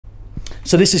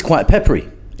So this is quite peppery.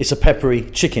 It's a peppery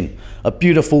chicken, a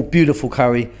beautiful, beautiful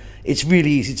curry. It's really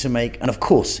easy to make, and of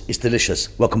course, it's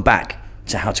delicious. Welcome back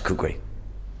to How to Cook Great.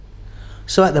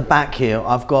 So at the back here,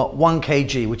 I've got 1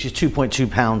 kg, which is 2.2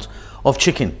 pounds of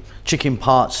chicken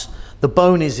parts. The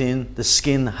bone is in, the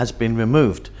skin has been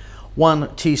removed.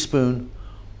 1 teaspoon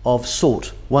of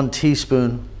salt, 1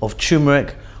 teaspoon of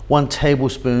turmeric, 1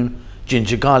 tablespoon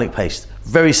ginger garlic paste.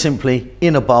 Very simply,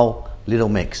 in a bowl, little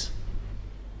mix.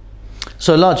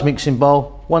 So large mixing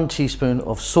bowl, 1 teaspoon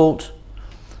of salt,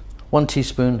 1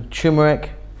 teaspoon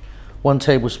turmeric, 1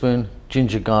 tablespoon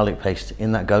ginger garlic paste.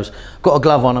 In that goes. Got a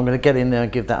glove on, I'm going to get in there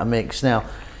and give that a mix. Now,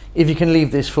 if you can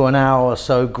leave this for an hour or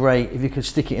so, great. If you can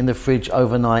stick it in the fridge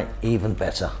overnight, even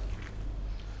better.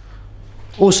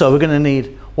 Also, we're going to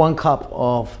need 1 cup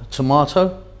of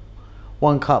tomato,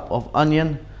 1 cup of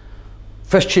onion,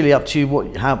 fresh chili up to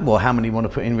you, how many you want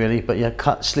to put in really, but yeah,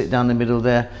 cut, slit down the middle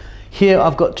there. Here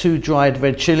I've got 2 dried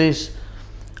red chilies.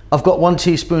 I've got 1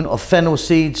 teaspoon of fennel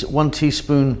seeds, 1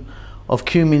 teaspoon of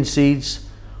cumin seeds,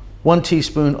 1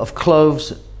 teaspoon of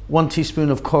cloves, 1 teaspoon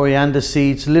of coriander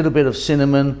seeds, a little bit of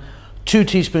cinnamon, 2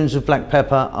 teaspoons of black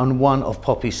pepper, and 1 of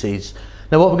poppy seeds.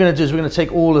 Now what we're going to do is we're going to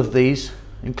take all of these,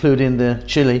 including the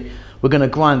chili, we're going to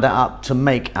grind that up to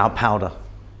make our powder.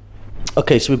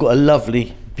 Okay, so we've got a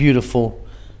lovely, beautiful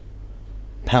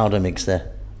powder mix there.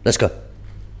 Let's go.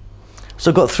 So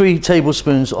I've got 3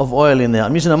 tablespoons of oil in there.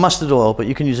 I'm using a mustard oil, but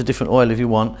you can use a different oil if you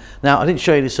want. Now, I didn't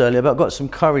show you this earlier, but I've got some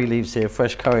curry leaves here,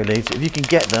 fresh curry leaves. If you can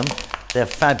get them, they're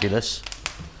fabulous.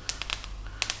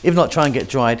 If not, try and get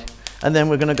dried. And then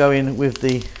we're going to go in with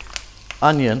the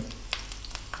onion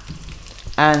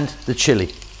and the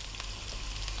chili.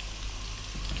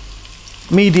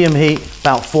 Medium heat,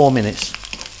 about 4 minutes.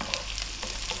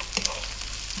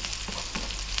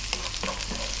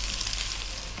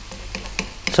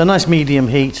 So nice medium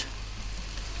heat.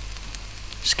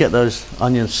 Just get those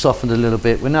onions softened a little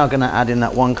bit. We're now going to add in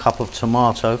that 1 cup of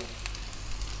tomato.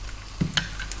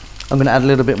 I'm going to add a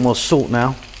little bit more salt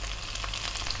now.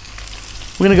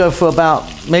 We're going to go for about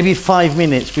maybe 5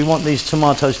 minutes. We want these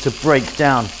tomatoes to break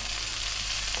down,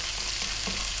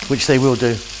 which they will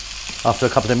do after a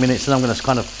couple of minutes. And I'm going to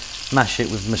kind of mash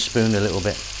it with my spoon a little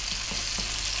bit.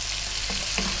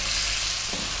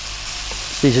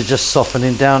 These are just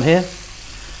softening down here.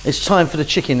 It's time for the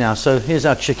chicken now. So here's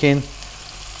our chicken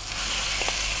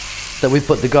that we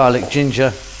put the garlic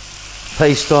ginger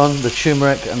paste on, the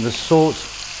turmeric and the salt.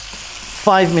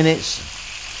 5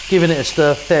 minutes, giving it a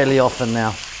stir fairly often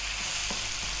now.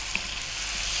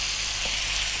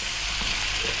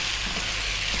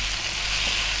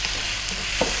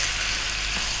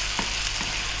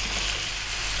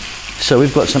 So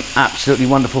we've got some absolutely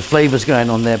wonderful flavors going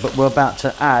on there, but we're about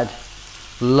to add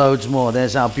loads more.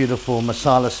 There's our beautiful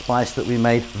masala spice that we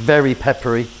made, very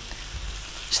peppery.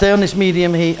 Stay on this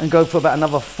medium heat and go for about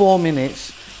another 4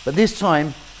 minutes, but this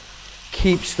time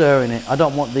keep stirring it. I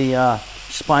don't want the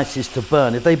spices to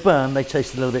burn. If they burn, they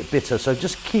taste a little bit bitter, so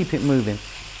just keep it moving.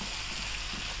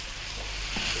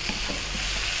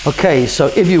 Okay, so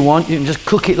if you want, you can just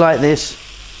cook it like this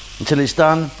until it's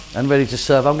done and ready to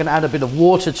serve. I'm going to add a bit of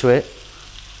water to it.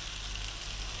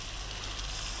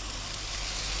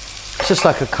 Just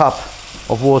like a cup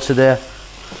of water there.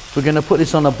 We're going to put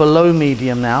this on a below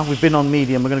medium now. We've been on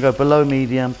medium, we're going to go below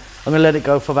medium. I'm going to let it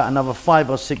go for about another 5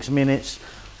 or 6 minutes.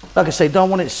 Like I say, don't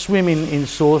want it swimming in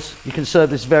sauce. You can serve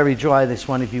this very dry, this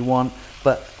one, if you want,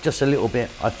 but just a little bit,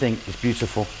 I think, is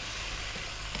beautiful.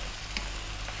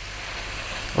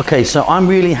 Okay, so I'm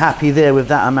really happy there with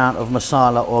that amount of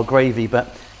masala or gravy,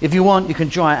 but if you want, you can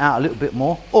dry it out a little bit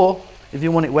more, or if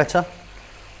you want it wetter,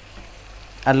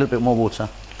 add a little bit more water.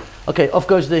 Okay, off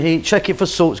goes the heat. Check it for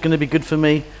salt, it's going to be good for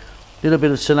me. A little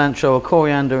bit of cilantro or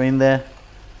coriander in there.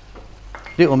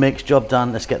 Little mix, job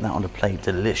done. Let's get that on the plate.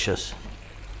 Delicious.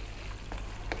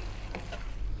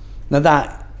 Now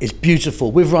that is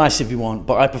beautiful with rice if you want,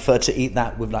 but I prefer to eat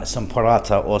that with like some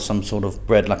paratha or some sort of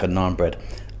bread, like a naan bread.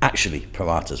 Actually,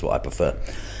 paratha is what I prefer.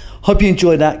 Hope you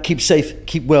enjoyed that. Keep safe,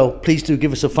 keep well. Please do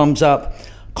give us a thumbs up,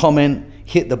 comment,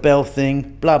 hit the bell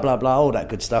thing, blah, blah, blah, all that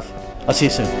good stuff. I'll see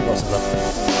you soon. Lots of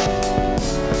love.